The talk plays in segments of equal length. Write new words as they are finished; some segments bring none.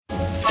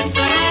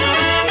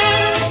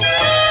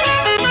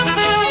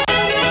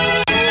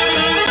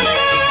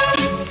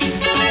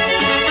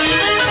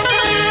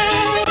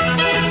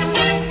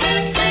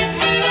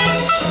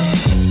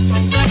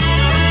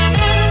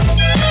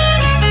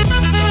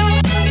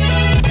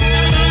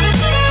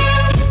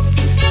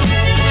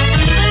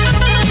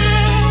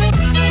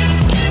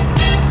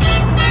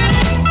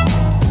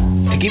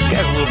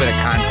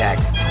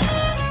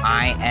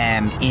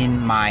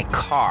my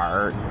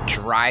car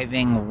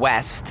driving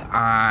west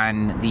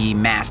on the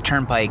Mass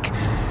Turnpike,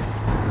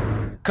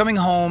 coming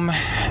home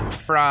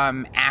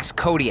from Ask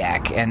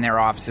Kodiak, and their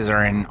offices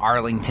are in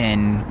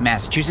Arlington,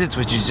 Massachusetts,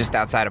 which is just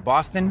outside of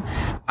Boston.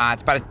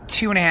 It's about a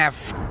 2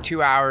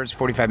 hours,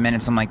 45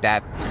 minutes, something like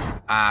that.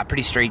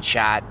 Pretty straight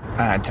shot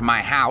to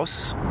my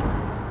house.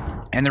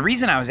 And the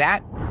reason I was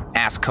at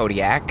Ask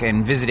Kodiak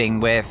and visiting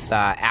with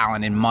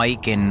Alan and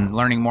Mike and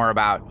learning more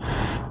about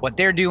what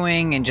they're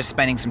doing and just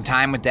spending some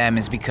time with them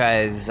is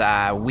because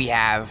we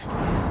have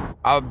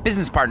a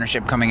business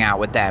partnership coming out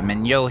with them,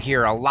 and you'll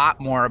hear a lot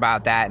more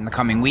about that in the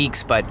coming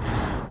weeks. But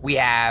we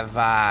have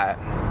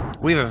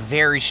a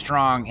very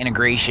strong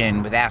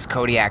integration with Ask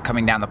Kodiak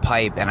coming down the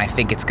pipe, and I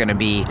think it's going to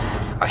be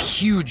a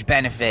huge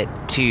benefit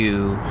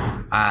to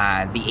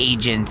the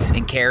agents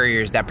and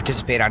carriers that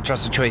participate on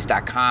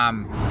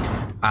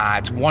TrustedChoice.com.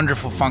 It's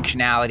wonderful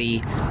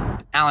functionality.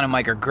 Alan and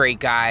Mike are great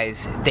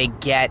guys. They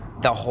get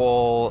the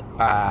whole,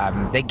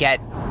 they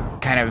get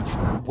kind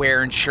of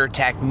where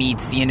InsurTech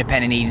meets the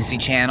independent agency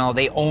channel.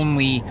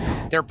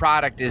 Their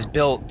product is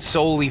built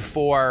solely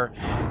for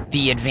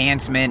the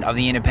advancement of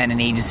the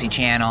independent agency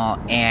channel,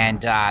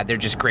 and they're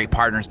just great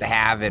partners to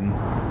have. And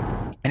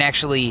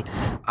actually,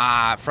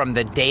 from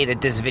the day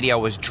that this video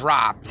was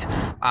dropped,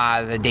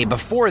 the day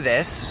before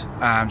this,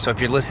 so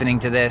if you're listening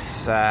to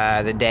this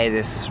the day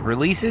this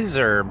releases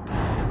or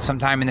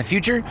sometime in the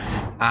future,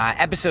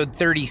 episode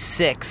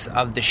 36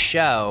 of the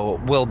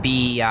show will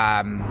be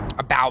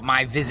about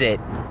my visit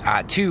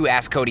to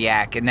Ask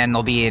Kodiak, and then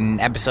there'll be an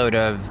episode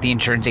of The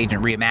Insurance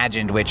Agent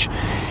Reimagined, which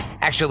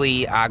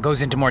actually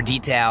goes into more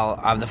detail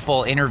of the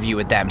full interview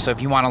with them. So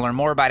if you want to learn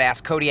more about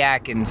Ask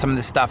Kodiak and some of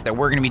the stuff that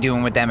we're going to be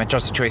doing with them at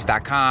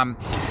TrustedChoice.com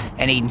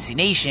and Agency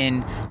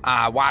Nation,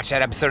 watch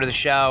that episode of the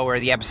show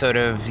or the episode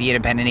of The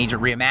Independent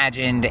Agent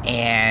Reimagined,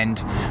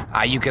 and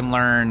you can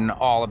learn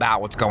all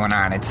about what's going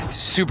on. It's a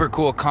super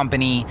cool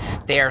company.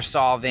 They are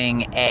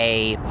solving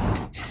a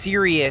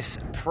serious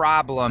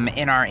problem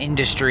in our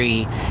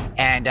industry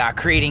and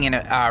creating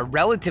a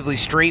relatively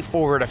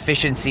straightforward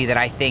efficiency that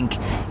I think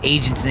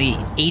agents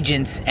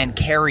and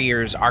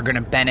carriers are going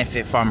to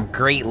benefit from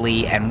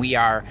greatly, and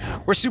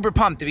we're super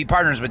pumped to be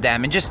partners with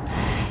them. And just,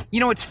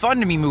 it's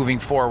fun to me moving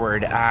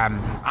forward.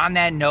 On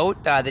that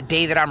note, the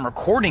day that I'm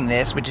recording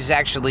this, which is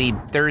actually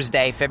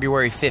Thursday,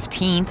 February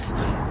 15th,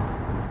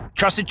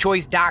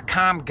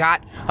 TrustedChoice.com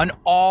got an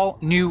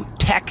all-new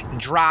tech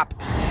drop.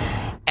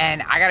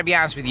 And I got to be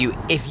honest with you,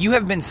 if you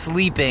have been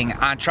sleeping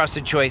on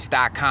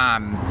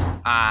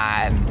TrustedChoice.com,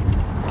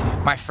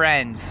 my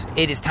friends,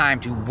 it is time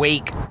to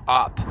wake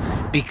up,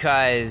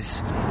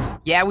 because,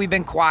 yeah, we've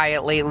been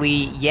quiet lately.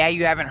 Yeah,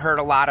 you haven't heard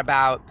a lot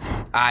about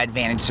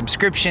Advantage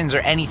subscriptions or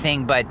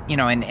anything, but,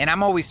 and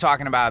I'm always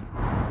talking about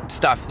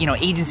stuff,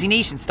 Agency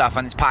Nation stuff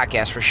on this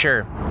podcast for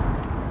sure.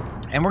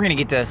 And we're going to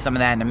get to some of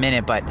that in a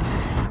minute, but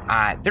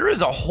there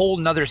is a whole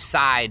nother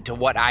side to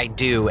what I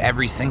do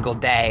every single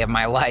day of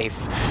my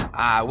life,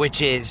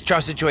 which is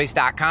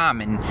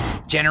TrustedChoice.com and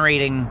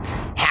generating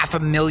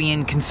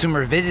 500,000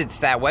 consumer visits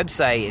to that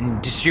website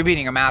and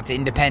distributing them out to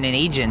independent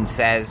agents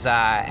as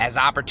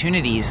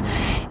opportunities.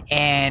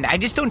 And I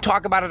just don't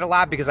talk about it a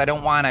lot because I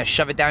don't want to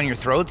shove it down your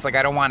throats. Like,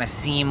 I don't want to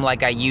seem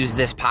like I use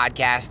this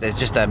podcast as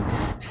just a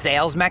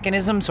sales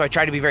mechanism. So I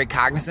try to be very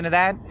cognizant of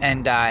that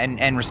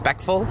and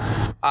respectful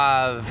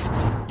of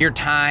your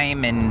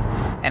time, and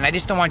I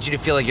just don't want you to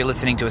feel like you're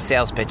listening to a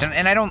sales pitch.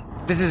 And I don't.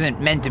 This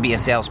isn't meant to be a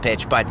sales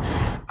pitch, but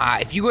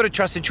if you go to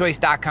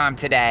TrustedChoice.com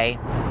today,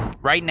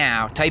 right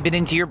now, type it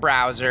into your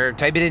browser,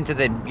 type it into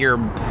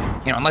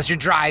unless you're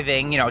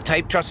driving,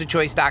 type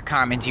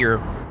TrustedChoice.com into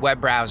your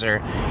web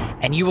browser,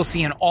 and you will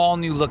see an all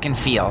new look and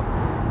feel.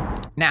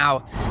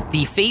 Now,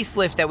 the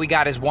facelift that we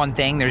got is one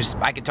thing.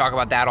 I could talk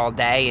about that all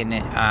day, and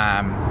if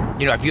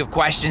you have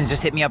questions,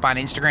 just hit me up on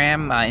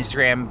Instagram,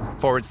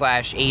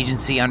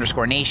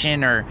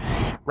 Instagram/agency_nation, or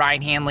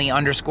Ryan Hanley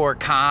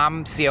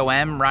 _com,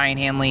 C-O-M, Ryan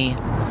Hanley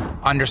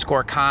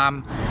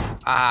 _com,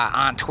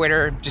 on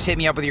Twitter. Just hit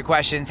me up with your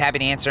questions. Happy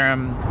to answer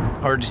them,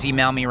 or just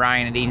email me,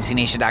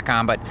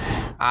 Ryan@agencynation.com. But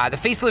the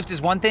facelift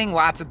is one thing.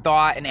 Lots of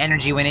thought and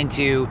energy went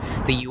into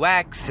the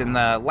UX and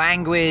the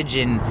language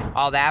and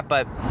all that,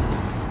 but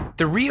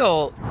the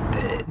real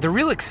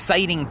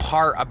exciting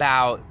part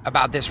about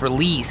this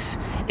release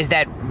is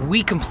that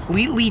we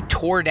completely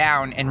tore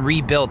down and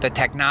rebuilt the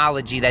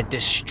technology that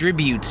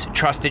distributes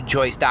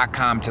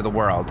TrustedChoice.com to the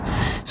world.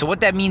 So what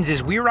that means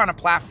is we were on a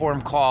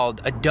platform called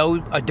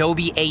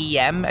Adobe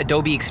AEM,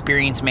 Adobe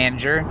Experience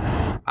Manager,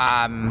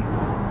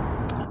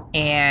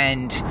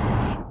 and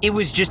it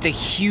was just a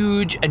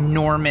huge,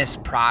 enormous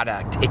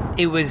product.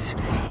 It was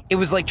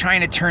like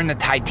trying to turn the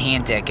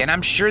Titanic. And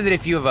I'm sure that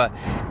if you have a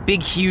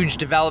big, huge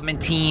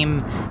development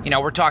team,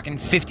 we're talking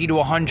 50 to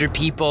 100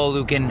 people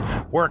who can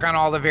work on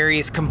all the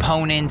various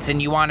components, and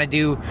you want to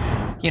do,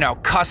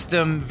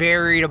 custom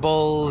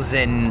variables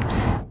and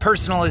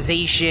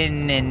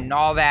personalization and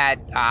all that,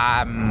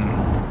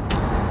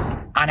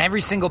 on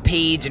every single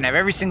page, and have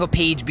every single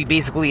page be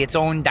basically its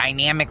own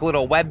dynamic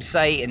little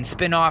website and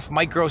spin-off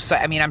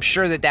microsite. I mean, I'm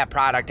sure that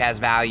product has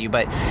value,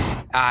 but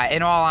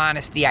in all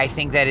honesty, I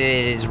think that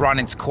it has run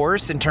its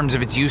course in terms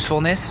of its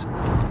usefulness,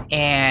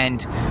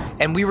 and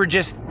we were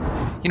just,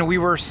 we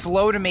were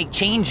slow to make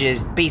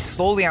changes based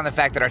solely on the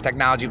fact that our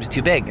technology was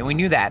too big, and we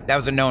knew that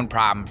was a known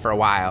problem for a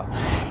while,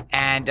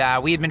 and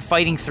we had been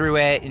fighting through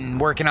it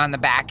and working on the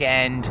back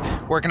end,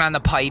 working on the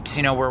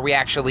pipes, where we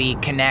actually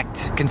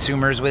connect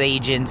consumers with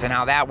agents and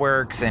how that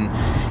works, and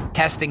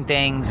testing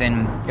things,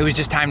 and it was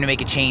just time to make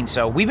a change.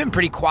 So we've been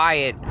pretty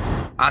quiet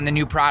on the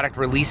new product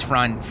release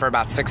front for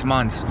about 6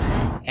 months,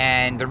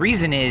 and the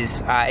reason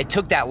is it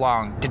took that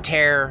long to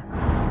tear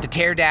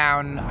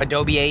down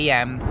Adobe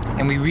AEM,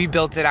 and we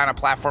rebuilt it on a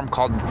platform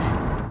called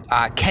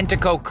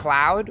Kentico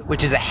Cloud,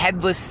 which is a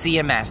headless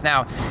CMS.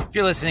 Now, if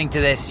you're listening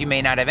to this, you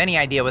may not have any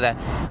idea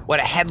what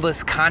a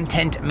headless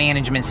content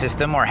management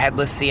system or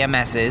headless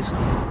CMS is,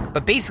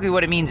 but basically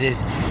what it means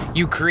is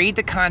you create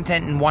the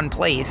content in one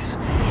place,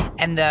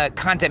 and the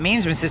content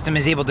management system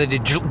is able to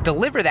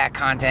deliver that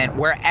content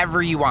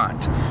wherever you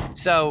want.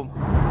 So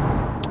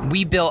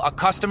we built a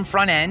custom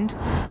front end,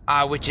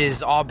 which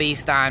is all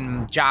based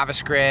on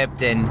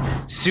JavaScript and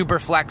super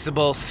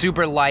flexible,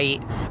 super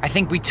light. I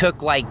think we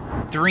took like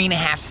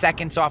 3.5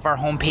 seconds off our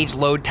homepage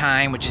load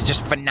time, which is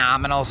just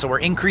phenomenal. So we're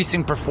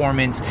increasing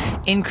performance,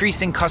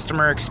 increasing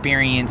customer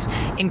experience,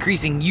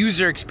 increasing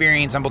user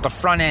experience on both the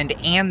front end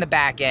and the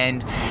back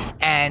end,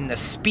 and the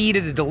speed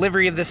of the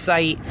delivery of the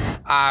site.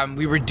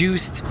 We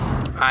reduced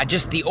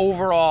just the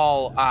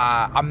overall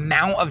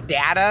amount of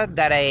data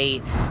that a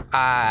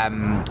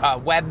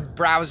web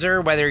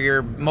browser, whether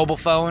your mobile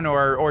phone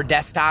or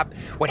desktop,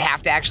 would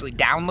have to actually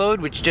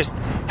download, which just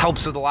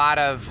helps with a lot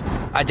of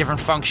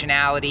different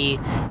functionality,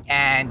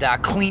 and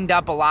cleaned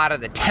up a lot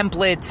of the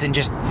templates, and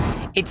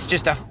it's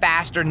just a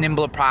faster,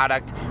 nimbler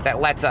product that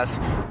lets us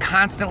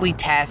constantly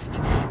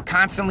test,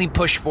 constantly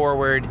push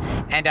forward,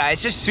 and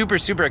it's just super,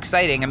 super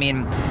exciting. I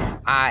mean,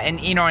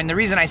 and the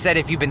reason I said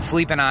if you've been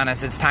sleeping on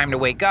us, it's time to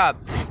wake up.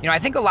 I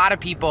think a lot of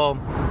people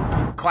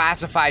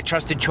classify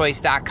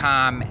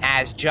TrustedChoice.com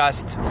as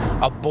just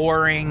a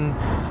boring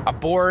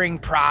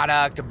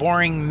product, a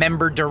boring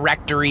member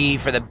directory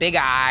for the big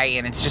I,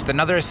 and it's just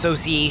another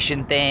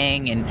association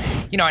thing. And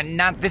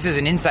this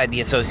isn't inside the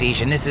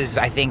association. This is,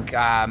 I think,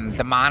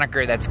 the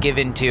moniker that's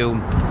given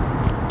to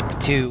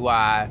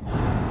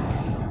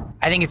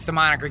I think it's the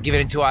moniker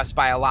given to us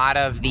by a lot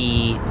of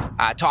the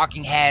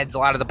talking heads, a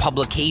lot of the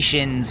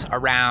publications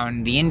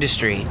around the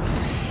industry.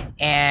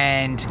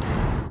 And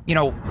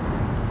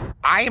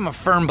I am a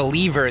firm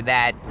believer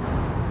that,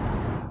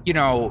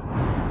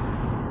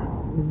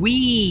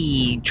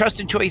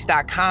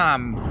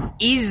 TrustedChoice.com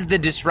is the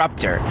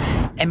disruptor.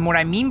 And what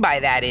I mean by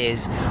that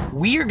is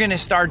we are going to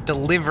start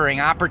delivering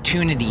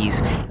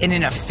opportunities in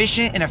an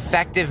efficient and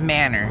effective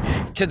manner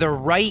to the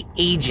right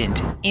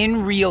agent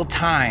in real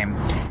time,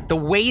 the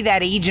way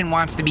that agent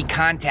wants to be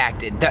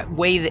contacted, the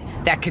way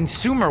that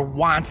consumer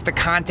wants to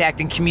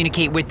contact and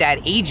communicate with that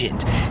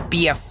agent,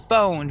 via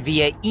phone,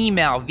 via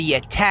email,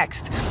 via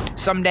text.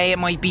 Someday it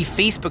might be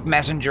Facebook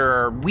Messenger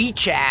or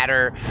WeChat,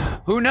 or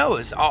who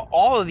knows.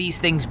 All of these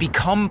things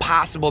become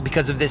possible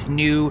because of this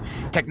new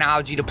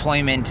technology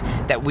deployment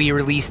that we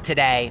released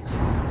today.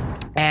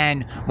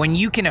 And when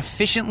you can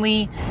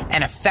efficiently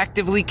and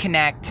effectively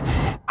connect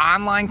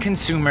online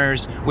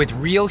consumers with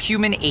real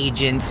human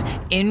agents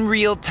in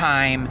real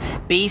time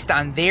based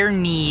on their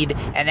need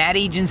and that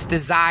agent's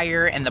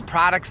desire and the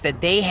products that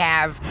they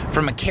have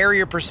from a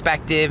carrier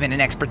perspective and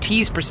an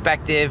expertise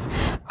perspective,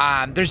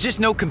 there's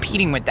just no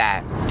competing with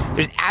that.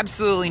 There's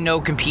absolutely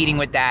no competing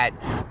with that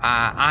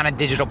on a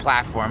digital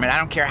platform. And I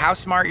don't care how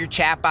smart your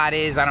chatbot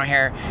is. I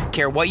don't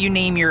care what you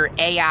name your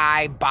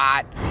AI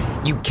bot.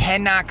 You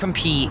cannot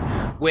compete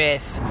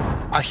with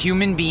a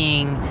human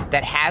being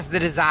that has the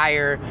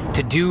desire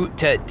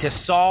to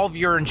solve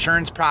your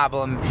insurance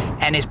problem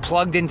and is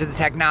plugged into the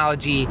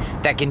technology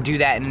that can do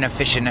that in an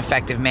efficient,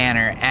 effective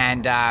manner.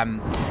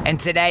 And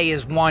today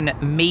is one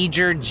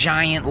major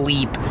giant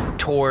leap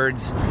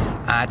towards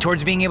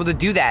being able to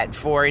do that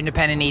for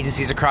independent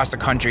agencies across the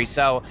country.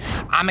 So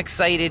I'm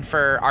excited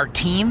for our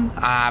team.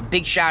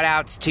 Big shout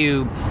outs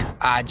to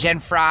Jen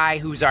Fry,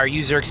 who's our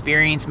user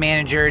experience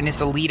manager,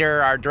 Nissa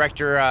Leader, our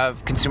director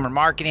of consumer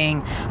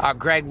marketing,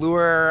 Greg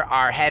Luer,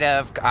 our head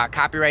of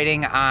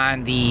copywriting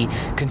on the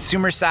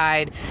consumer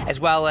side, as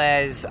well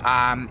as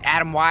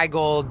Adam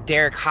Weigel,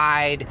 Derek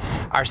Hyde,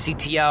 our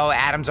CTO.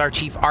 Adam's our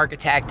chief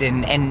architect,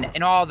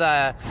 and all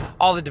the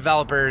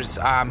developers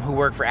who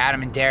work for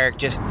Adam and Derek.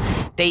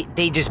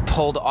 They just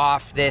pulled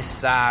off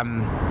this.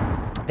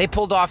 They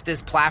pulled off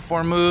this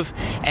platform move,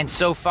 and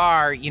so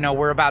far,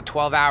 we're about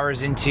 12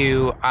 hours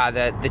into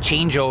the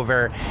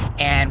changeover,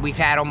 and we've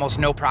had almost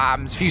no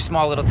problems. A few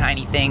small little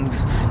tiny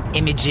things,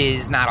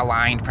 images not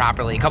aligned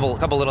properly, a couple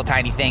little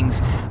tiny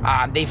things.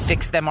 They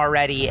fixed them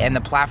already, and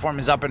the platform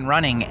is up and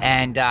running.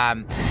 And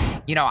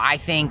I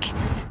think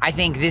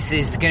this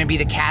is going to be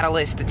the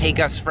catalyst to take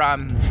us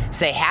from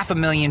say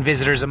 500,000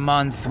 visitors a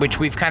month, which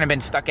we've kind of been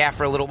stuck at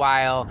for a little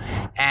while,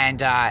 and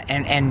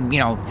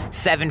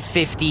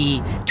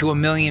 750 to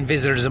 1 million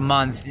visitors a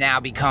month now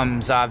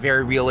becomes a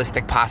very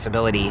realistic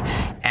possibility,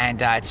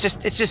 and it's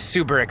just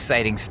super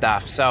exciting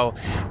stuff. So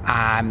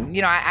I'm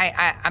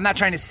not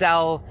trying to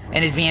sell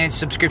an Advantage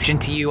subscription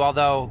to you,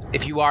 although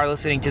if you are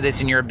listening to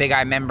this and you're a Big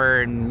Eye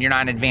member and you're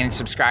not an Advantage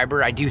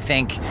subscriber, I do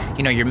think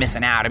you're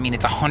missing out. I mean,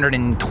 it's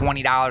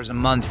 $120 a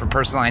month for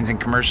personal lines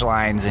and commercial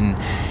lines, and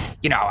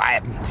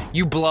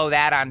you blow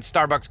that on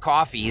Starbucks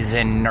coffees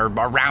or a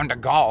round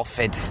of golf.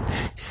 It's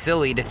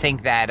silly to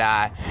think that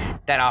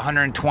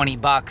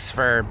 $120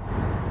 for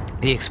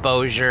the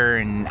exposure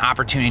and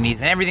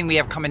opportunities and everything we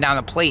have coming down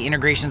the plate,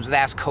 integrations with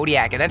Ask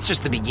Kodiak, and that's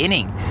just the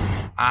beginning.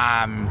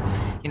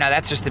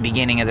 That's just the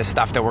beginning of the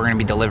stuff that we're going to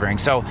be delivering.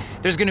 So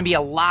there's going to be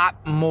a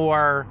lot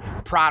more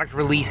product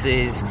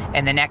releases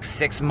in the next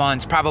 6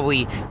 months,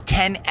 probably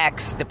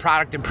 10x the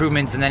product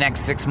improvements in the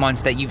next 6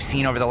 months that you've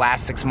seen over the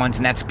last 6 months.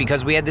 And that's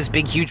because we had this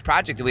big, huge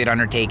project that we had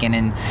undertaken.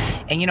 And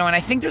I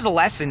think there's a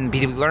lesson to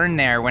be learned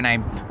there when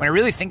I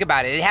really think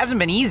about it. It hasn't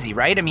been easy,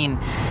 right? I mean,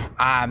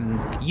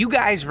 you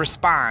guys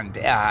respond,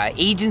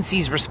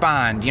 agencies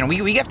respond.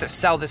 We have to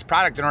sell this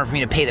product in order for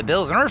me to pay the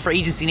bills, in order for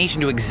Agency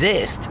Nation to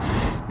exist.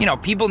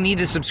 People need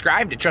to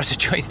subscribe to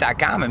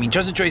TrustedChoice.com. I mean,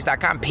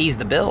 TrustedChoice.com pays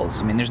the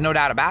bills. I mean, there's no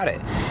doubt about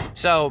it.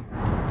 So,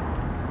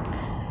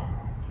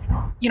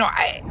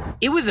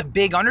 it was a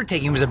big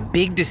undertaking. It was a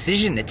big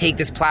decision to take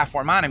this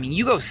platform on. I mean,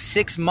 you go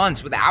 6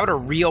 months without a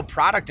real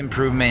product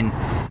improvement,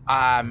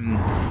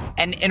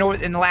 and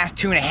in the last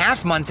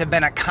 2.5 months have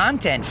been a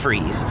content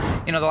freeze.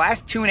 The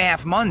last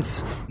 2.5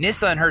 months,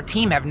 Nissa and her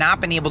team have not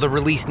been able to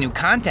release new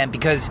content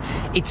because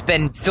it's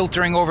been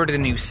filtering over to the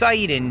new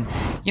site, and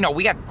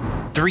we got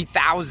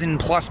 3,000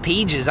 plus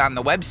pages on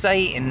the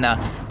website, and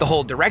the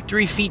whole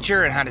directory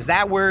feature and how does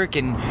that work,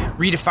 and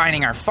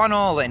redefining our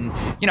funnel, and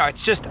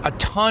it's just a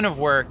ton of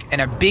work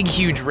and a big,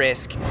 huge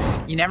risk.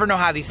 You never know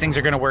how these things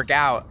are going to work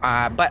out,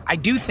 but I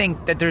do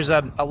think that there's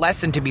a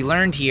lesson to be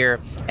learned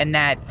here, and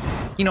that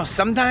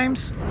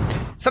sometimes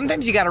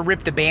you got to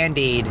rip the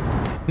Band-Aid,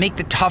 make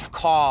the tough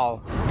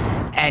call,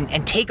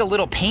 and take a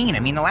little pain.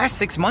 I mean, the last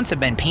 6 months have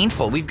been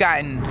painful. We've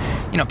gotten,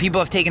 people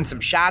have taken some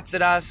shots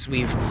at us.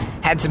 We've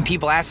had some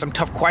people ask some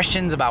tough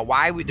questions about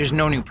why there's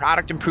no new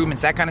product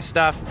improvements, that kind of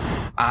stuff,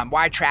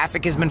 why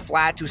traffic has been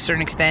flat to a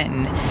certain extent.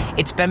 And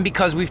it's been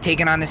because we've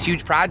taken on this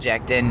huge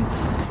project, and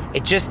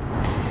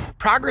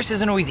progress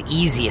isn't always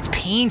easy. It's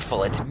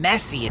painful. It's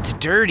messy. It's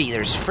dirty.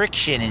 There's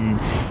friction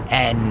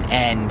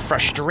and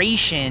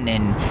frustration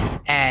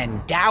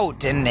and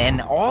doubt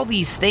and all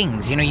these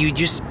things. You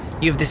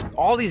have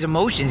all these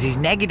emotions, these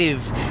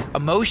negative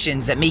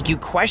emotions that make you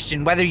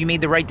question whether you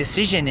made the right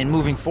decision in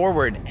moving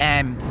forward.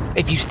 And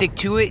if you stick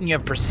to it and you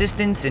have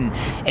persistence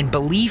and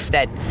belief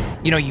that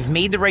you've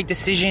made the right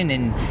decision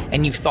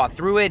and you've thought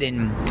through it,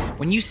 and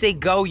when you say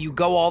go, you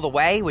go all the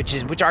way,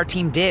 which our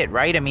team did,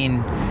 right? I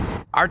mean,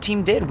 our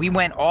team did. We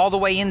went all the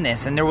way in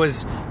this, and there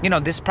was,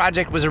 this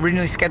project was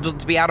originally scheduled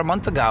to be out a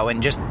month ago,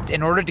 and just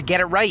in order to get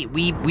it right,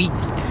 we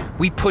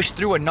pushed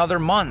through another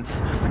month,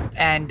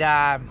 and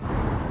I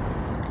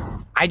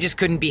just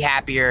couldn't be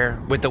happier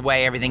with the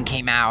way everything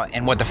came out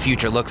and what the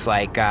future looks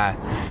like.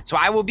 So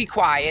I will be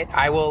quiet.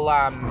 I will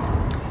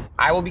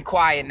be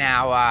quiet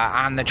now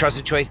on the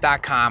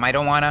TrustedChoice.com. I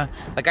don't want to,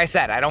 like I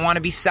said, I don't want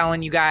to be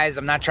selling you guys.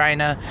 I'm not trying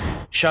to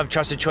shove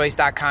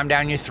TrustedChoice.com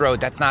down your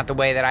throat. That's not the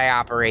way that I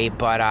operate.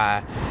 But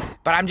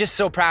I'm just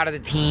so proud of the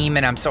team,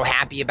 and I'm so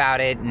happy about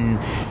it. And,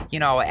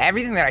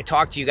 everything that I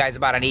talk to you guys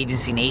about on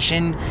Agency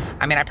Nation,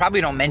 I mean, I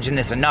probably don't mention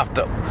this enough,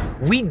 but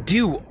we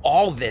do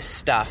all this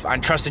stuff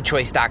on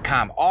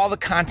TrustedChoice.com. All the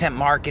content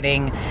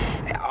marketing,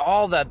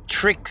 all the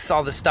tricks,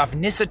 all the stuff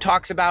Nissa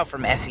talks about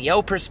from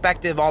SEO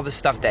perspective, all the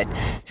stuff that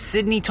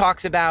Sydney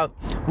talks about.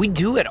 We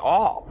do it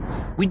all.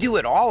 We do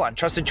it all on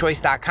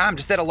TrustedChoice.com,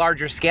 just at a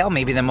larger scale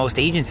maybe than most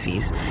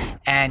agencies.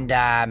 And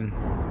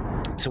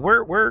so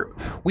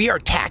we are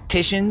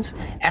tacticians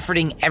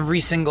efforting every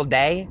single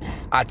day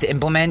to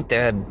implement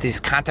this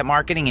content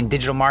marketing and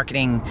digital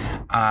marketing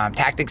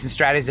tactics and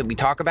strategies that we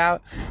talk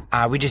about.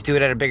 We just do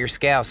it at a bigger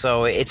scale,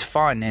 so it's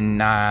fun,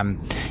 and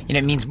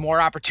it means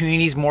more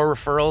opportunities, more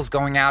referrals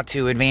going out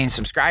to Advantage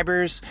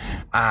subscribers.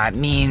 It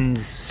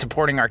means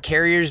supporting our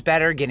carriers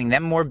better, getting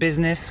them more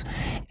business,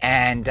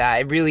 and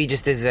it really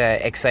just is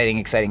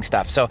exciting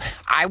stuff. So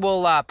I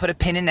will put a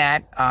pin in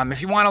that.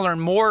 If you want to learn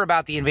more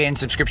about the Advantage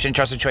subscription,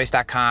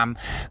 TrustedChoice.com,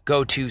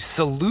 go to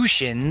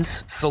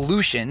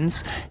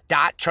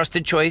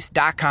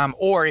solutions.trustedchoice.com,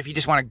 or if you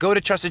just want to go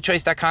to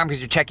trustedchoice.com because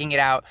you're checking it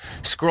out,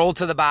 scroll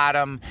to the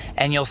bottom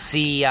and you'll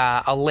see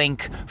a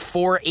link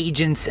for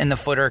agents in the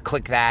footer.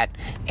 Click that,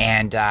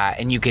 and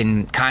you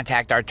can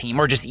contact our team,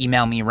 or just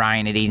email me,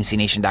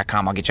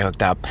 Ryan@agencynation.com. I'll get you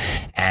hooked up,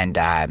 and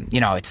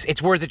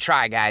it's worth a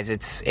try, guys.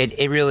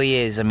 It really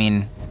is. I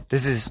mean,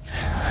 this is,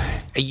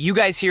 you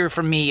guys hear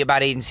from me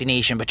about Agency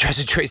Nation, but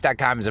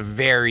TrustedChoice.com is a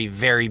very,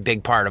 very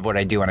big part of what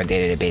I do on a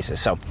day-to-day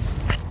basis. So,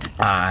 all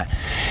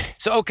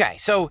So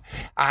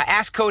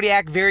Ask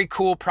Kodiak, very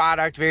cool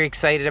product. Very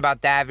excited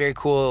about that. Very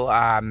cool.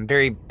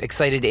 Very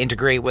excited to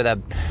integrate with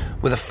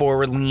a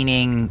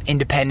forward-leaning,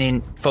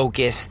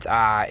 independent-focused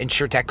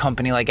insurtech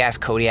company like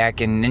Ask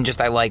Kodiak, and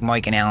just I like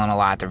Mike and Alan a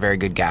lot. They're very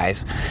good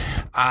guys.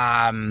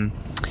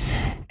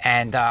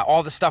 And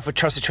all the stuff with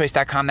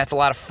TrustedChoice.com, that's a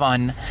lot of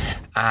fun.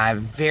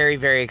 Very,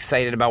 very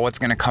excited about what's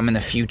going to come in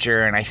the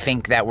future. And I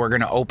think that we're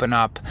going to open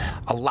up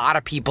a lot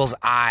of people's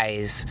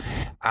eyes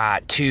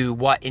to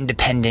what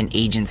independent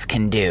agents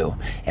can do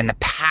and the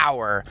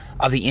power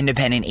of the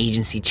independent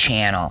agency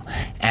channel.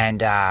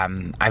 And I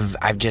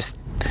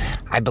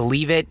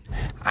believe it.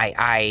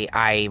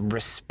 I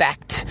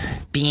respect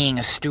being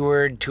a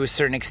steward to a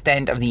certain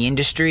extent of the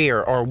industry,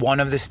 or one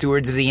of the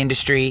stewards of the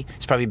industry.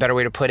 It's probably a better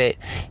way to put it.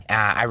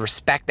 I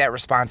respect that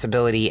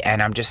responsibility,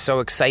 and I'm just so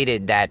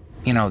excited that,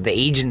 the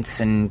agents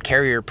and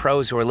carrier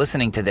pros who are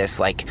listening to this,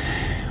 like,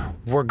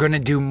 we're going to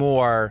do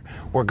more,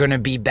 we're going to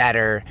be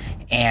better,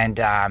 and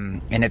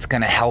it's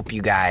going to help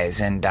you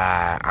guys. And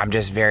I'm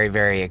just very,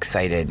 very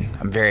excited.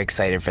 I'm very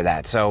excited for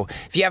that. So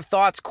if you have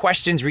thoughts,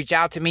 questions, reach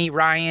out to me,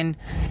 Ryan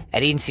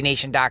at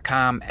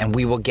agencynation.com, and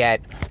we will get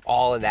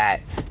all of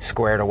that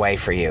squared away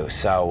for you.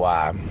 So,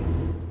 all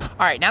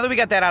right, now that we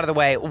got that out of the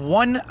way,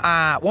 one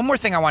more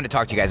thing I wanted to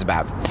talk to you guys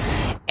about.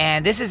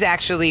 And this is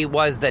actually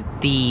was the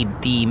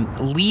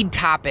lead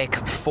topic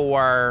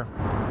for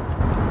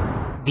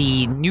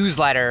the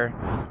newsletter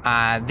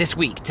this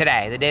week,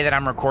 today, the day that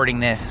I'm recording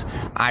this.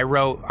 I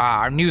wrote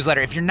our newsletter.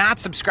 If you're not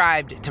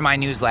subscribed to my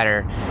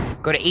newsletter,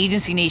 go to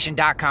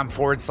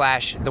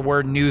agencynation.com/the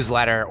word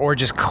newsletter, or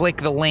just click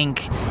the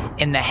link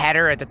in the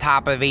header at the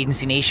top of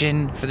Agency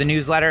Nation for the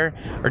newsletter,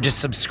 or just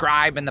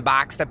subscribe in the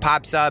box that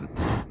pops up.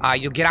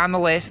 You'll get on the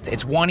list.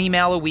 It's one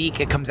email a week.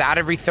 It comes out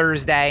every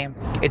Thursday.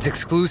 It's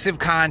exclusive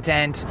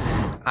content.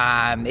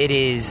 It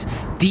is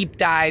deep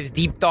dives,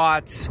 deep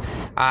thoughts,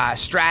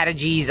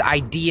 strategies,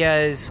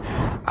 ideas,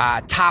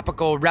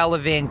 topical,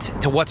 relevant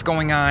to what's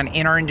going on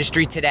in our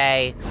industry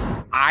today.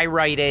 I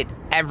write it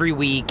every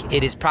week.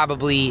 It is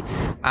probably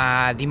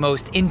the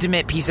most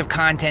intimate piece of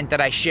content that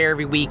I share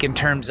every week, in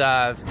terms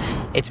of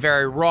it's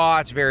very raw,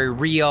 it's very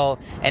real,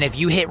 and if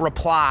you hit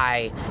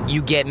reply,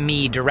 you get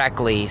me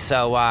directly.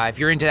 So if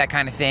you're into that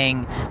kind of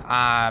thing,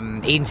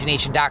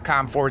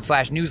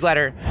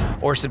 agencynation.com/newsletter,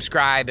 or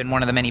subscribe in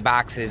one of the many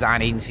boxes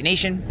on Agency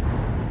Nation.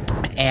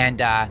 And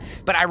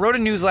but I wrote a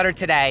newsletter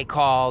today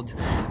called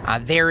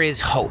There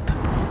Is Hope.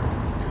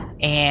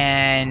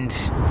 And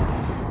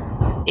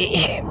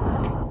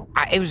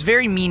it was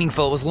very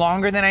meaningful. It was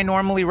longer than I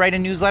normally write a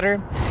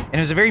newsletter, and it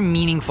was a very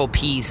meaningful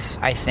piece,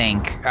 I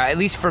think. At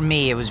least for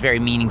me, it was very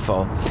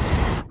meaningful.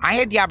 I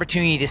had the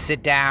opportunity to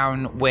sit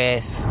down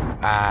with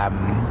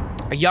a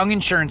young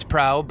insurance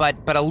pro, but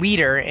a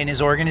leader in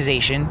his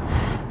organization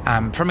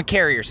from a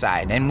carrier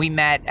side, and we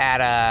met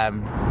at a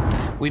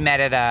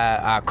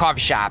coffee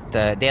shop,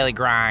 the Daily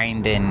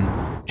Grind in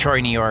Troy,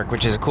 New York,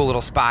 which is a cool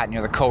little spot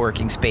near the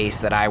co-working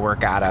space that I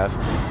work out of.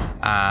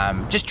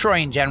 Just Troy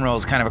in general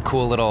is kind of a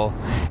cool little,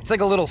 it's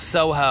like a little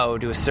Soho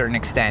to a certain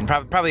extent.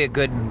 Probably a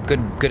good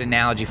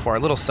analogy for a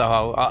little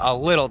Soho, a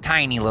little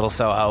tiny little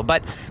Soho,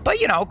 but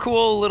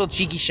cool little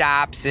cheeky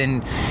shops,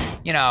 and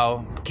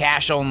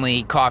cash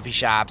only coffee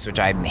shops, which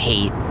I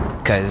hate,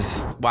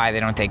 because why they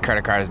don't take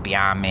credit cards is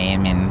beyond me. I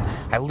mean,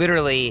 I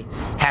literally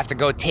have to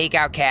go take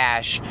out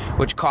cash,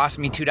 which costs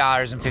me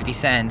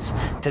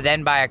 $2.50, to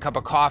then buy a cup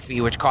of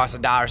coffee, which costs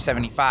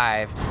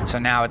 $1.75. So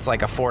now it's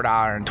like a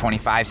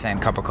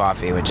 $4.25 cup of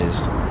coffee, which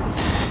is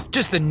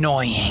just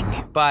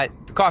annoying. But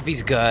the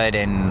coffee's good,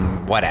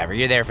 and whatever.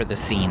 You're there for the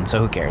scene, so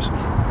who cares?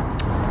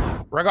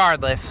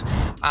 Regardless,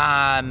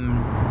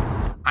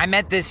 I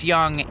met this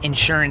young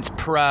insurance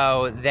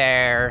pro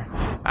there,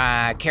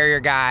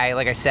 carrier guy,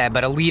 like I said,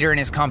 but a leader in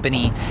his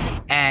company.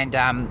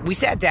 And we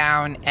sat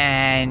down,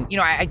 and,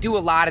 I do a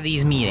lot of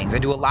these meetings. I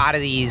do a lot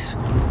of these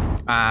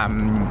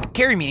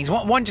carrier meetings.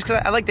 One, just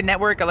because I like to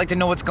network. I like to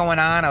know what's going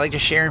on. I like to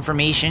share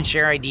information,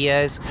 share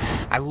ideas.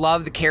 I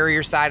love the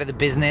carrier side of the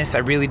business. I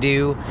really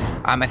do.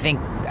 I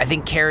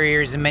think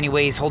carriers in many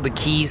ways hold the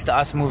keys to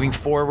us moving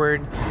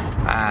forward.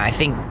 I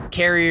think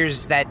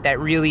carriers that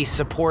really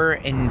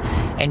support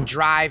and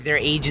drive their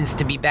agents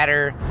to be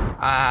better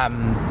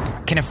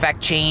can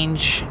affect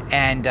change,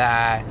 and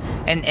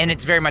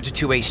it's very much a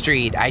two-way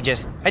street. I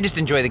just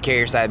enjoy the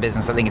carrier side of the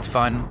business. I think it's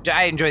fun.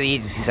 I enjoy the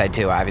agency side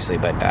too, obviously,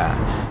 but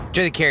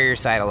enjoy the carrier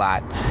side a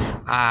lot.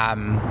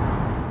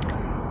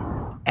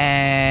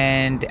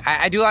 And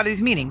I do a lot of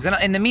these meetings,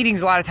 and the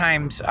meetings a lot of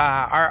times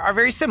are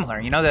very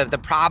similar. The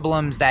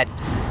problems that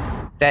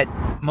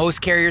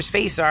most carriers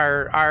face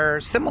are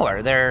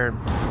similar. They're,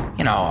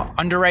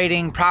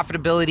 underwriting,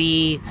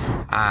 profitability,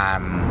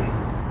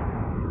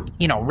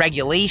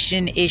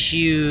 regulation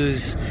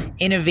issues,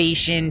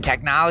 innovation,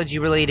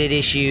 technology-related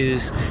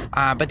issues.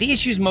 But the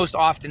issues most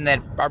often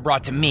that are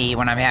brought to me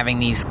when I'm having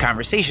these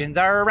conversations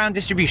are around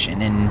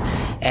distribution,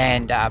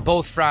 and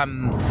both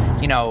from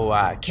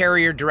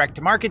carrier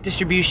direct-to-market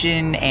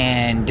distribution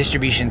and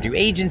distribution through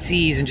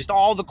agencies, and just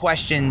all the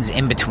questions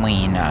in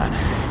between.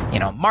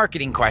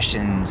 marketing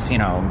questions,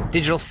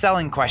 digital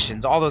selling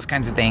questions, all those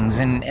kinds of things.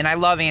 And I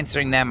love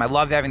answering them. I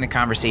love having the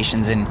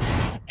conversations. And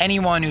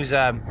anyone who's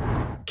a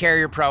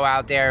carrier pro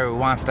out there who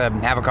wants to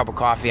have a cup of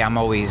coffee, I'm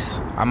always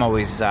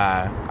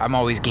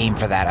game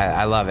for that.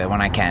 I love it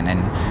when I can.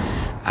 And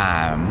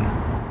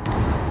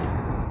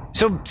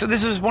so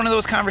this was one of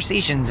those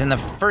conversations, and the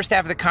first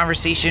half of the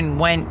conversation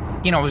went,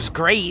 it was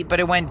great, but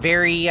it went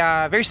very,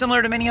 very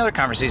similar to many other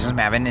conversations I'm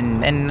having,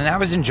 and I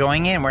was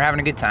enjoying it, and we're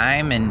having a good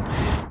time, and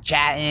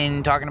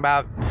chatting, talking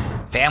about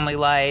family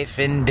life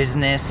and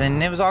business,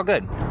 and it was all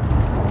good.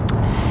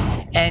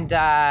 And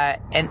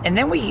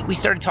then we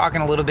started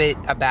talking a little bit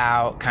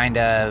about kind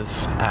of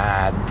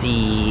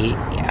the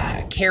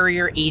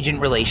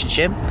carrier-agent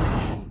relationship,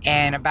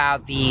 and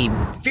about the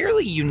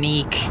fairly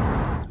unique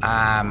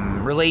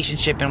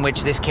relationship in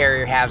which this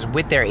carrier has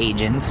with their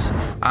agents.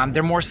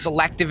 They're more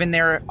selective in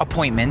their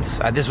appointments.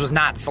 This was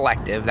not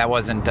selective. That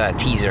wasn't a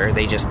teaser.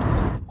 They just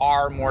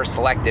are more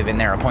selective in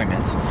their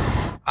appointments.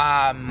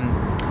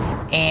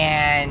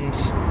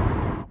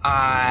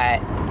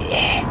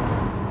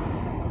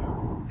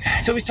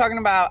 So he's talking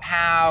about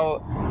how,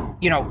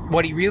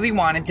 what he really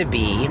wanted to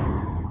be.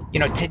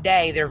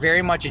 Today they're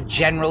very much a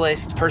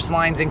generalist, personal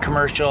lines and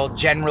commercial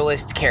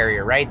generalist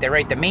carrier, right? They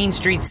write the Main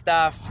Street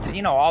stuff,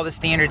 all the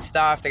standard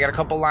stuff. They got a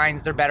couple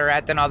lines they're better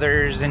at than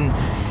others.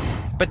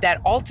 But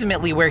that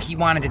ultimately where he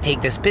wanted to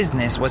take this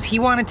business was he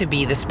wanted to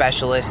be the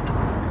specialist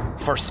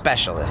for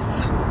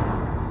specialists.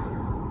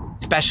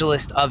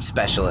 Specialist of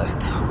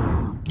specialists.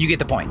 You get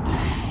the point.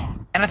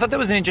 And I thought that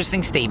was an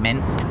interesting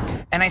statement.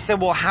 And I said,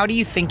 well, how do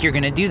you think you're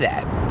going to do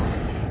that?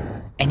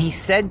 And he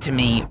said to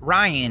me,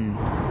 Ryan,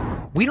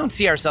 we don't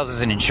see ourselves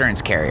as an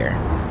insurance carrier.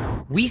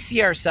 We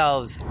see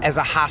ourselves as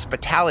a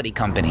hospitality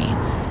company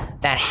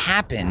that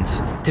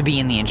happens to be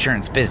in the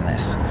insurance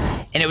business.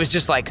 And it was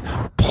just like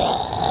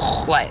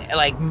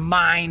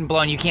mind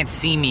blown. You can't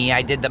see me.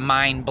 I did the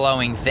mind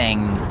blowing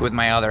thing with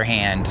my other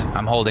hand.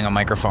 I'm holding a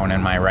microphone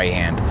in my right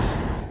hand,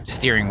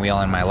 steering wheel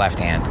in my left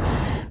hand.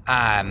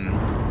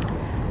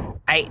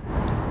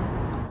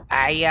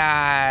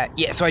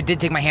 So I did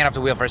take my hand off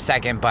the wheel for a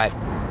second, but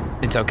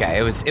it's okay.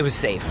 It was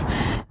safe.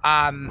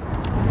 I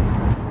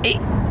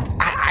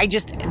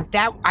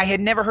had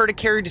never heard a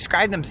carrier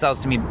describe themselves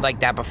to me like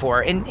that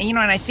before. And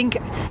I think,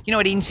 at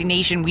Agency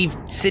Nation,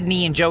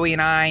 Sydney and Joey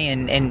and I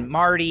and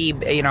Marty,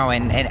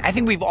 and I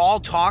think we've all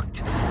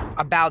talked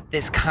about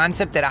this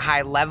concept at a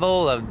high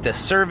level of the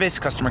service,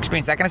 customer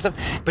experience, that kind of stuff.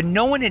 But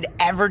no one had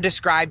ever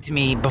described to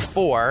me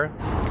before,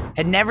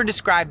 had never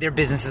described their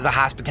business as a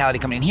hospitality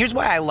company. And here's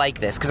why I like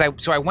this.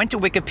 So I went to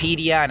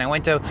Wikipedia and I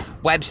went to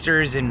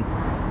Webster's and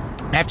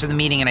after the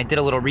meeting, and I did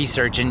a little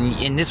research,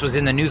 and this was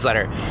in the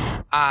newsletter.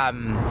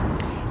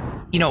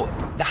 The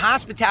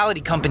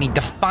hospitality company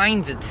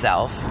defines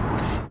itself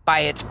by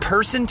its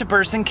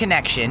person-to-person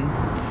connection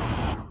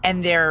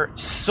and their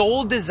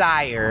sole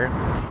desire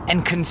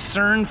and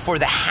concern for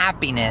the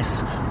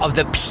happiness of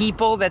the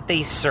people that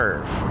they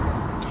serve.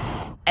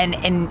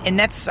 And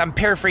that's, I'm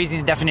paraphrasing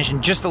the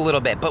definition just a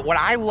little bit, but what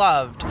I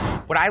loved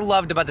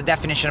about the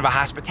definition of a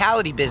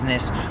hospitality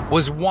business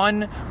was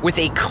one with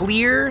a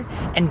clear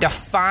and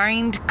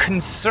defined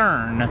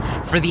concern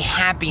for the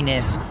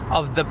happiness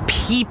of the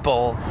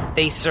people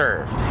they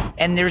serve.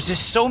 And there's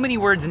just so many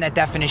words in that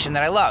definition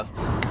that I love.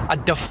 A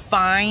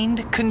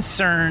defined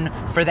concern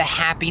for the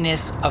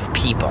happiness of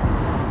people.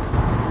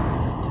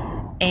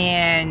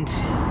 And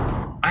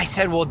I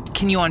said, well,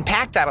 can you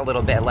unpack that a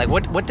little bit? Like,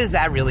 what does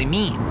that really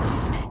mean?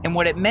 And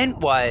what it meant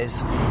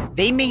was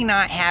they may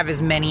not have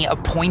as many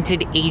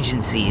appointed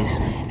agencies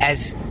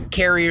as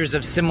carriers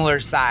of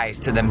similar size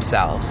to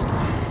themselves.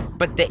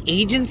 But the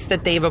agents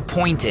that they've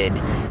appointed,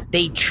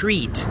 they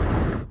treat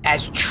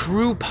as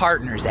true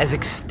partners, as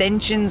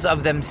extensions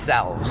of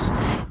themselves.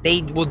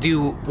 They will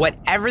do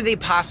whatever they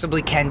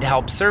possibly can to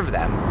help serve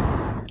them.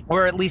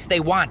 Or at least they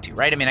want to,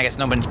 right? I mean, I guess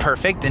no one's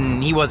perfect,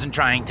 and he wasn't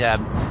trying to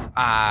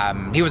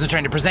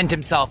present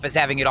himself as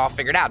having it all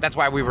figured out. That's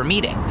why we were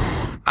meeting.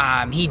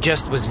 He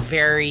just was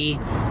very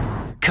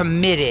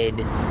committed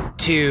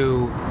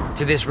to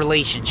this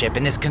relationship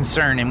and this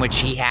concern in which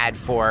he had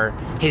for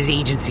his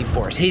agency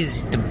force,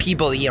 the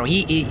people.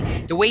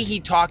 The way he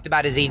talked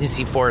about his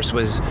agency force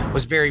was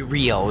very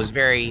real. It was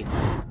very,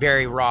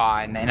 very raw,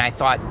 and I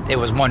thought it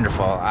was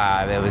wonderful.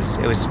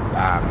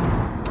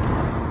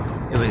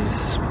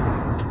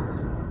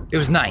 It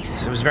was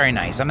nice. It was very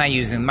nice. I'm not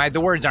using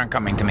the words aren't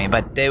coming to me,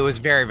 but it was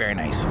very, very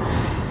nice.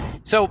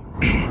 So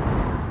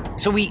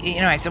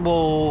I said,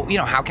 well,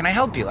 how can I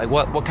help you? Like,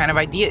 what kind of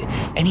idea?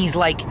 And he's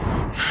like,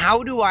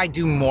 how do I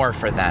do more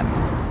for them?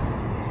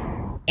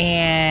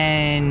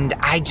 And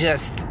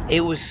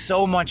it was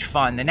so much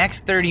fun. The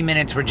next 30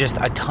 minutes were just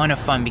a ton of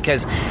fun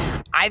because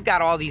I've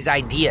got all these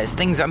ideas,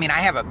 I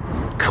have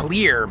a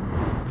clear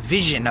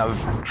vision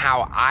of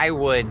how I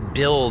would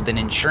build an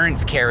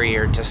insurance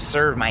carrier to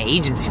serve my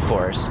agency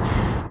force.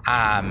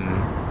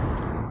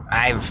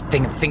 I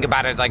think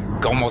about it like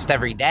almost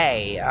every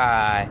day,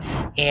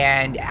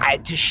 and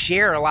to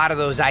share a lot of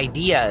those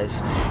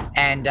ideas,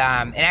 and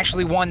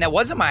actually one that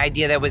wasn't my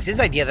idea, that was his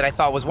idea, that I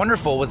thought was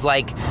wonderful, was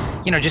like,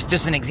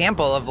 just an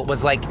example of,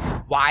 was like,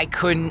 why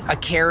couldn't a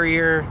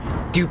carrier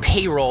do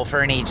payroll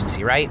for an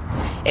agency, right?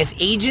 If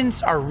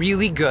agents are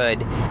really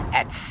good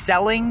at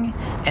selling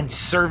and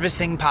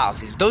servicing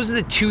policies, those are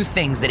the two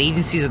things that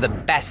agencies are the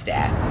best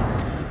at.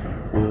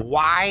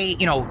 Why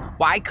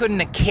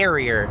couldn't a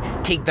carrier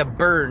take the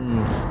burden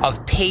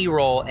of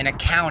payroll and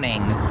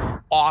accounting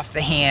off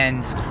the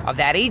hands of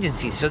that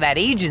agency, so that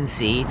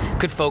agency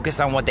could focus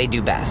on what they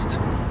do best?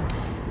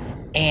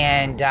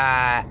 And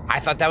I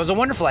thought that was a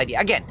wonderful idea.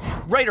 Again,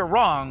 right or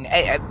wrong,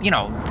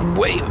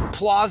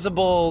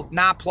 plausible,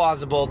 not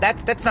plausible,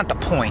 that's not the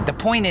point. The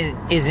point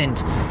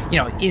isn't,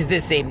 is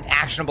this an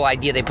actionable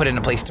idea they put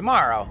into place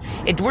tomorrow?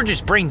 We're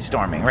just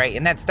brainstorming, right?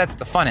 And that's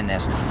the fun in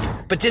this.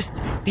 But just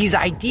these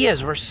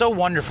ideas were so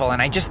wonderful,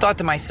 and I just thought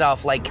to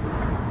myself, like,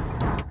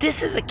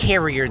 this is a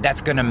carrier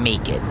that's going to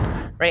make it,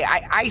 right?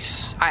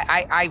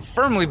 I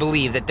firmly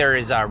believe that there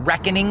is a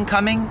reckoning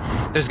coming.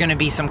 There's going to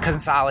be some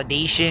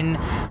consolidation.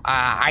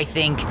 I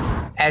think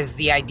as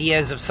the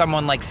ideas of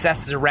someone like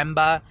Seth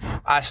Zaremba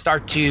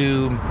start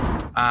to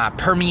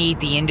permeate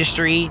the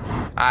industry.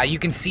 You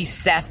can see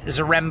Seth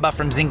Zaremba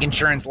from Zinc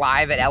Insurance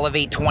live at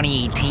Elevate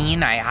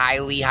 2018. I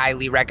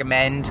highly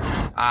recommend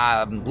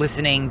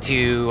listening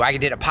to. I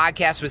did a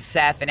podcast with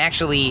Seth, and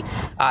actually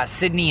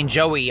Sydney and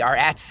Joey are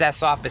at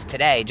Seth's office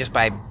today, just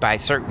by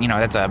certain,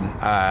 that's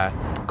a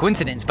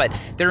coincidence, but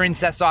they're in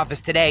Seth's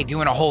office today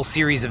doing a whole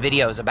series of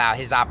videos about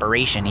his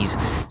operation. He's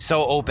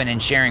so open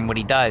and sharing what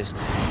he does.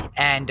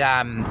 And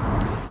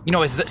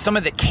as some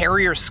of the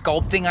carrier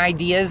sculpting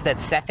ideas that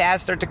Seth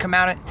has start to come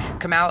out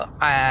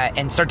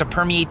and start to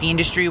permeate the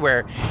industry,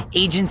 where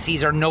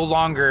agencies are no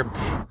longer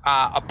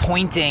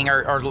appointing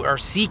or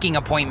seeking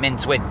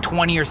appointments with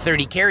 20 or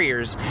 30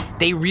 carriers.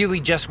 They really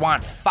just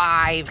want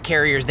 5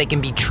 carriers they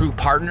can be true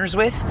partners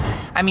with.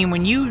 I mean,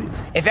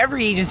 if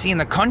every agency in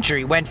the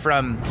country went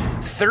from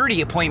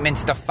 30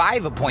 appointments to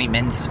 5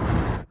 appointments,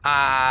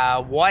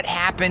 what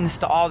happens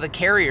to all the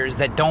carriers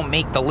that don't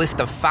make the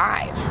list of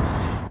 5?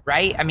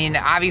 Right? I mean,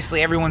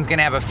 obviously everyone's going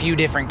to have a few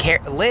different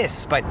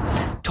lists, but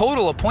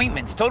total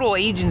appointments, total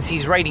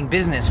agencies writing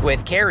business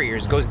with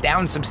carriers goes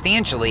down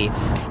substantially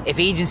if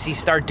agencies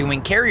start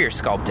doing carrier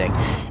sculpting.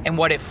 And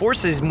what it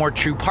forces more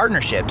true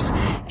partnerships.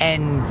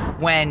 And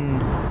when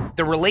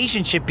the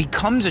relationship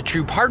becomes a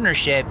true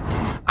partnership,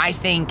 I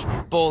think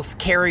both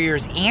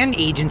carriers and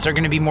agents are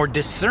going to be more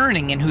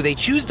discerning in who they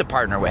choose to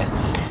partner with.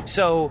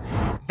 So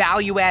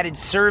value-added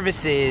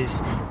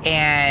services,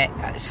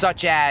 and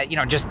such as,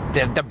 just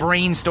the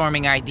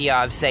brainstorming idea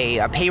of, say,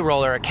 a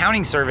payroll or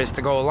accounting service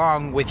to go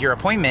along with your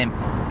appointment,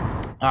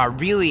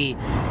 really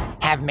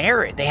have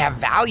merit. They have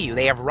value.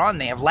 They have run.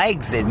 They have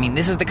legs. I mean,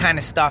 this is the kind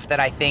of stuff that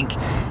I think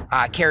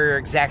carrier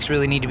execs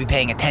really need to be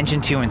paying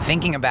attention to and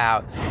thinking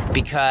about,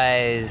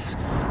 because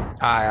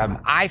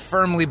I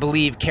firmly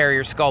believe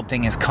carrier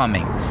sculpting is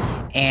coming.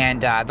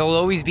 And there'll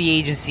always be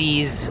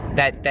agencies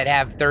that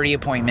have 30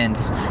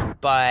 appointments,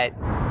 but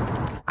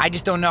I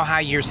just don't know how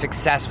you're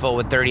successful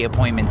with 30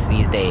 appointments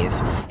these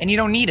days. And you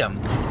don't need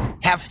them.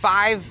 Have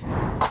 5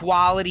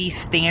 quality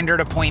standard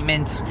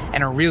appointments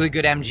and a really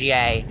good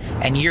MGA,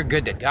 and you're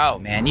good to go,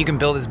 man. You can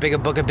build as big a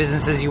book of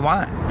business as you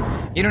want.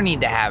 You don't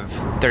need to have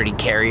 30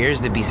 carriers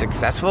to be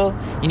successful.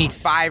 You need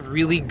 5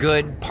 really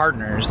good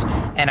partners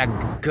and a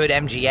good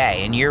MGA,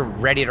 and you're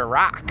ready to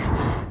rock.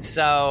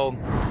 So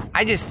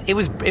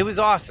it was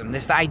awesome.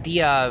 This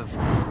idea of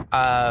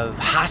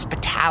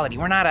hospitality.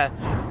 We're not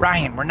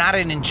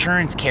an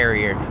insurance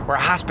carrier. We're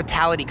a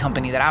hospitality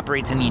company that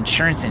operates in the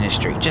insurance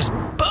industry. Just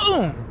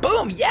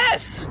boom,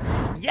 yes.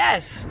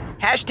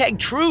 Hashtag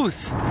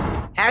truth.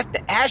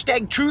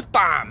 Hashtag truth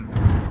bomb.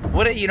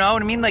 You know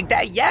what I mean? Like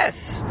that,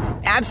 yes.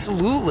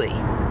 Absolutely.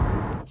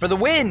 For the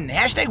win.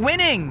 Hashtag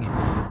winning.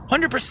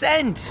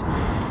 100%.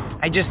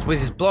 I just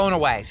was blown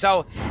away.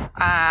 So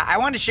I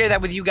wanted to share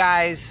that with you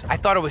guys. I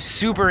thought it was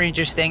super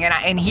interesting.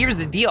 And here's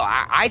the deal.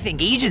 I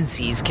think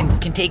agencies can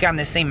take on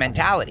this same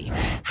mentality.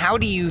 How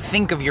do you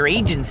think of your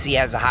agency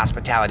as a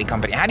hospitality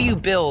company? How do you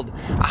build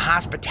a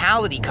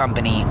hospitality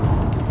company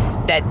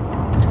that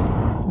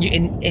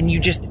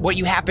what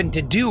you happen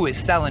to do is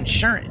sell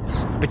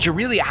insurance, but you're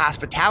really a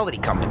hospitality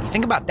company?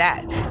 Think about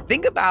that.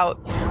 Think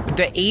about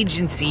the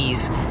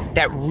agencies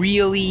that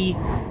really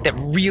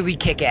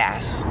kick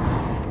ass.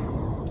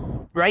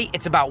 Right?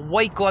 It's about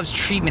white gloves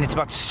treatment. It's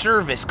about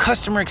service,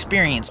 customer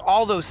experience,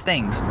 all those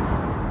things.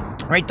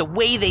 Right? The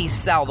way they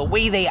sell, the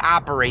way they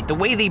operate, the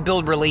way they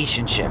build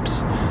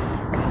relationships.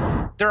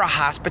 They're a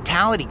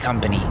hospitality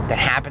company that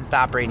happens to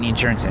operate in the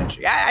insurance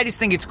industry. I just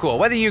think it's cool.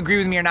 Whether you agree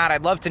with me or not,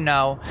 I'd love to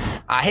know.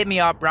 Hit me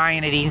up,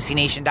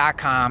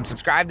 Ryan@agencynation.com.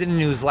 Subscribe to the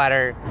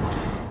newsletter.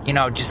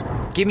 Just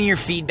give me your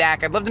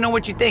feedback. I'd love to know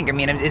what you think. I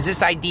mean, is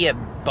this idea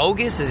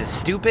bogus? Is it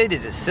stupid?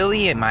 Is it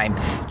silly? Am I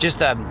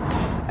just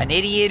an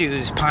idiot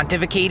who's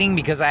pontificating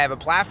because I have a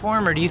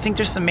platform, or do you think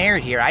there's some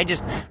merit here?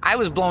 I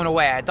was blown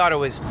away. I thought it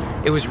was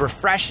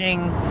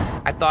refreshing.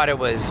 I thought it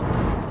was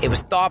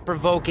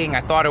thought-provoking.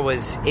 I thought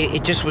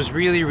it just was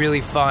really,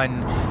 really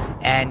fun.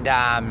 And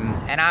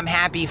I'm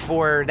happy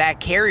for that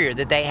carrier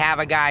that they have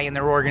a guy in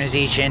their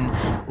organization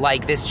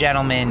like this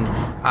gentleman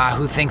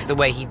who thinks the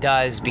way he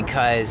does,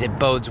 because it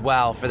bodes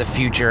well for the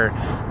future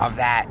of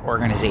that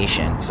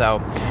organization. So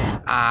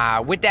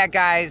with that,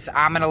 guys,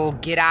 I'm going to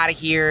get out of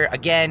here.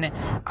 Again,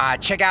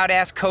 check out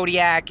Ask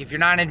Kodiak. If you're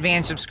not an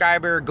advanced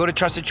subscriber, go to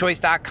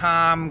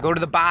trustedchoice.com. Go to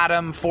the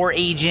bottom, 4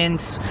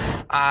 agents.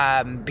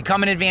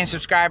 Become an advanced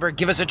subscriber.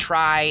 Give us a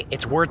try.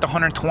 It's worth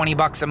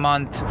 $120 a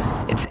month.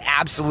 It's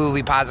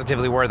absolutely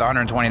positively worth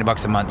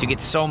 $120 a month. You get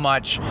so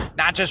much,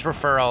 not just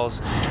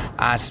referrals.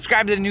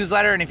 Subscribe to the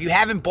newsletter, and if you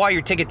haven't bought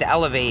your ticket to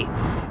Elevate,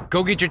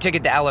 go get your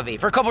ticket to Elevate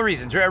for a couple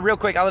reasons. Real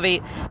quick,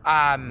 Elevate.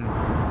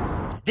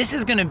 This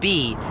is going to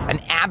be an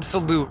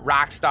absolute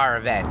rock star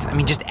event. I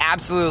mean, just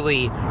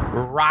absolutely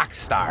rock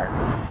star.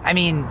 I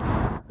mean,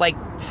 like,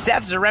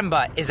 Seth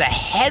Zaremba is a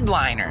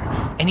headliner,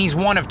 and he's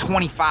one of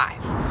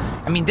 25.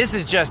 I mean, this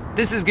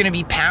is going to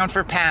be pound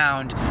for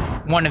pound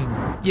one of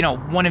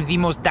the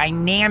most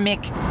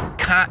dynamic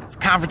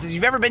conferences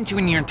you've ever been to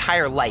in your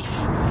entire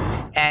life.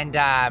 And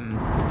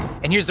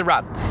here's the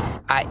rub.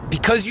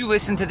 Because you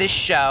listen to this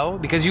show,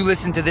 because you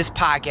listen to this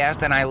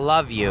podcast, and I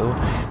love you,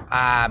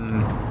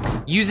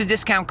 use the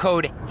discount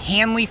code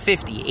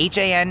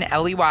HANLEY50,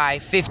 HANLEY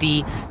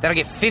 50. That'll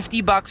get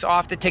 $50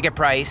 off the ticket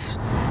price.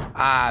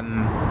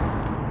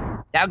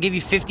 That'll give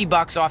you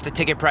 $50 off the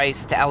ticket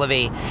price to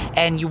Elevate.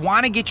 And you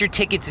want to get your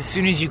tickets as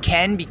soon as you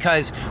can,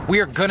 because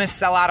we are going to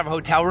sell out of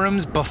hotel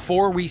rooms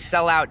before we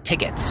sell out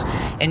tickets.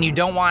 And you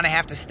don't want to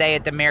have to stay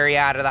at the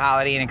Marriott or the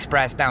Holiday Inn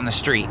Express down the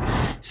street.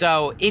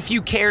 So if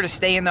you care to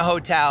stay in the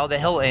hotel, the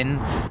Hilton,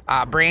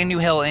 brand new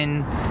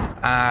Hilton,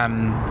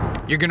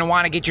 you're going to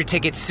want to get your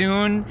tickets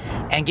soon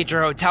and get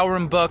your hotel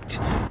room booked,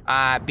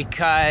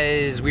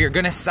 because we are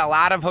going to sell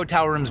out of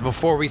hotel rooms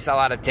before we sell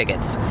out of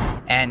tickets.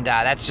 And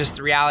that's just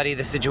the reality of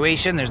the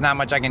situation. There's not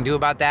much I can do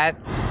about that.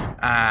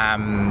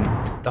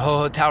 The whole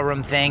hotel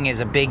room thing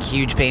is a big,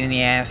 huge pain in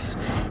the ass,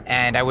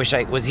 and I wish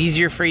it was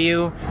easier for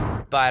you,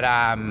 but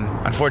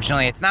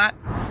unfortunately it's not.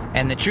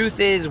 And the truth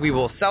is, we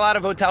will sell out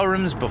of hotel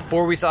rooms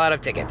before we sell out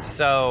of tickets.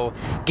 So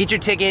get your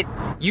ticket,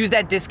 use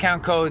that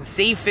discount code,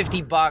 save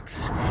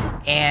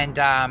 $50, and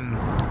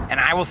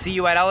I will see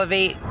you at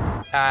Elevate.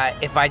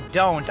 If I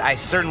don't, I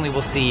certainly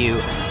will see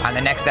you on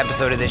the next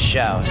episode of this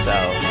show. So,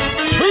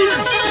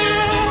 peace!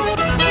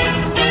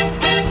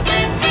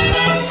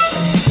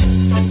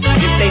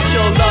 If they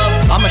show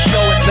love, I'ma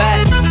show it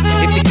back.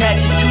 If the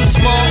catch is too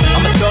small,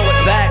 I'ma throw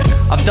it back.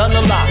 I've done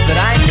a lot, but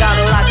I ain't got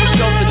a lot to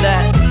show for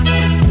that.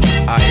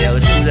 Alright, yeah,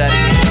 let's do that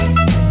again.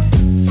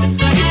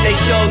 If they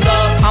show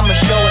love, I'ma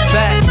show it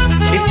back.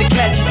 If the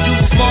catch is too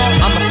small,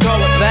 I'ma throw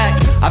it back.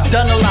 I've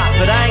done a lot,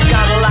 but I ain't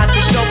got a lot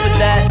to show for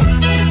that.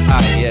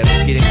 Alright, yeah,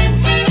 let's get into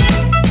it.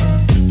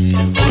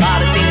 A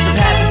lot of things have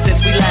happened since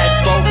we last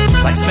spoke.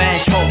 Like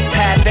smash hopes,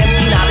 half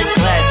empty, now this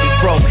glass is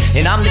broke.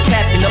 And I'm the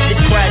captain of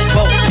this crash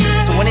boat.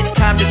 So when it's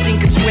time to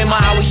sink or swim,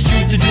 I always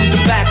choose to do the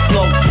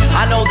backflow.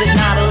 I know that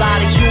not a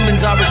lot of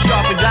humans are as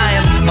sharp as I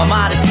am. My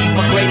modesty's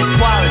my greatest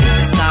quality,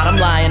 it's not, I'm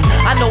lying.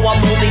 I know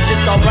I'm only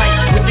just alright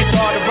with this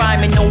art of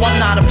rhyming. No, I'm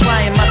not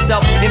applying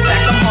myself, in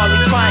fact I'm hardly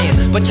trying.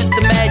 But just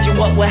imagine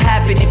what would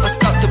happen if I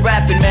stuck to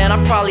rapping, man.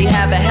 I'd probably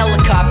have a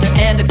helicopter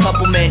and a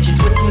couple mansions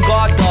with some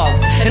guard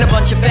dogs and a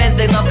bunch of fans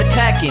they love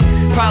attacking.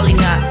 Probably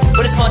not,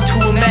 but it's fun to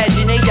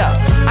imagine. Hey yo,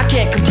 I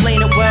can't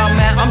complain at where I'm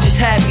at, I'm just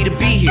happy to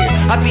be here.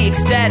 I'd be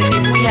ecstatic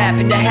if we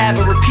happen to have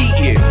a repeat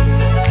here.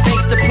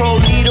 Thanks to Pro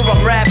Leader,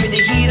 I'm rapping the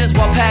heaters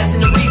while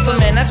passing the reefer,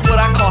 man, that's what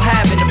I call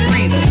having a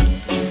breather.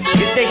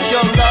 If they show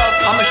love,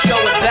 I'ma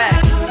show it back.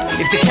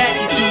 If the catch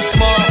is too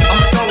small,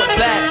 I'ma throw it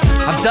back.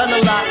 I've done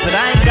a lot, but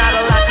I ain't got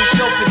a lot to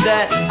show for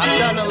that. I've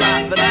done a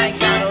lot, but I ain't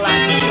got a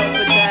lot to show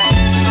for that.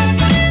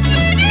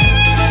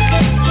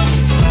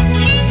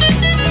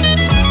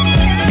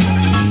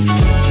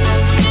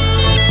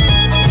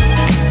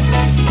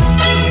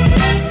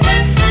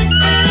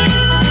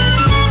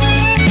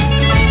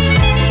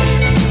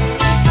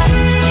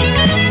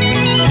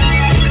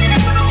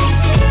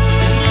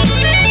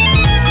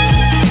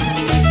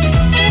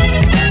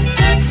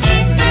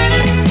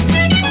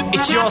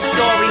 It's your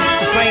story,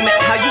 so frame it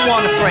how you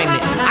wanna frame it.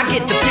 I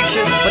get the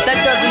picture, but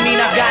that doesn't mean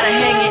I gotta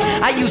hang it.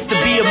 I used to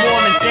be a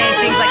Mormon saying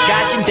things like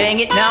gosh and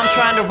dang it. Now I'm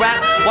trying to rap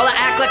while I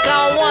act like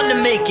I don't wanna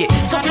make it.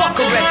 So fuck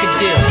a record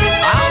deal.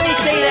 I only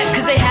say that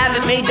cause they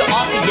haven't made the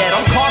offer yet.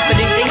 I'm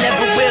confident they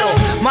never will.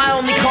 My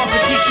only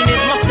competition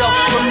is myself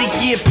from the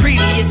year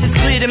previous. It's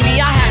clear to me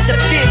I have to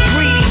fear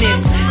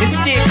greediness and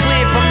steer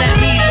clear from that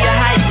media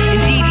hype and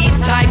devious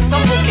types.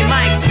 I'm booking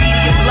my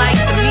Expedia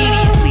flights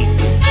immediately.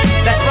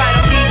 That's right,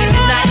 I'm leaving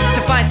tonight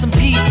to find some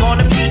peace on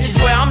the beaches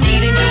where I'm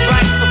needing to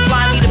write. So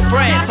fly me to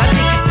France, I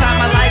think it's time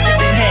my life is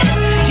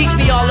enhanced. Teach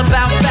me all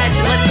about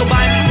fashion, let's go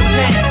buy me some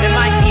pants. There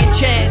might be a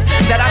chance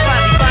that I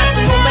finally find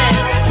some romance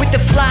with the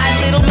fly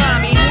little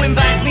mommy who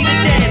invites me to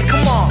dance.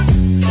 Come on.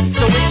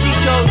 So if she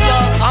shows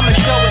love, I'ma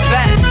show it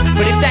back.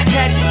 But if that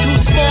catch is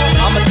too small,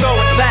 I'ma throw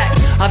it back.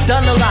 I've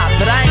done a lot,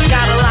 but I ain't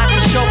got a lot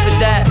to show for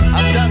that.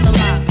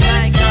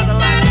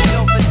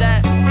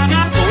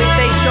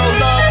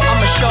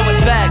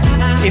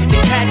 If the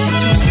catch is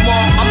too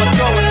small,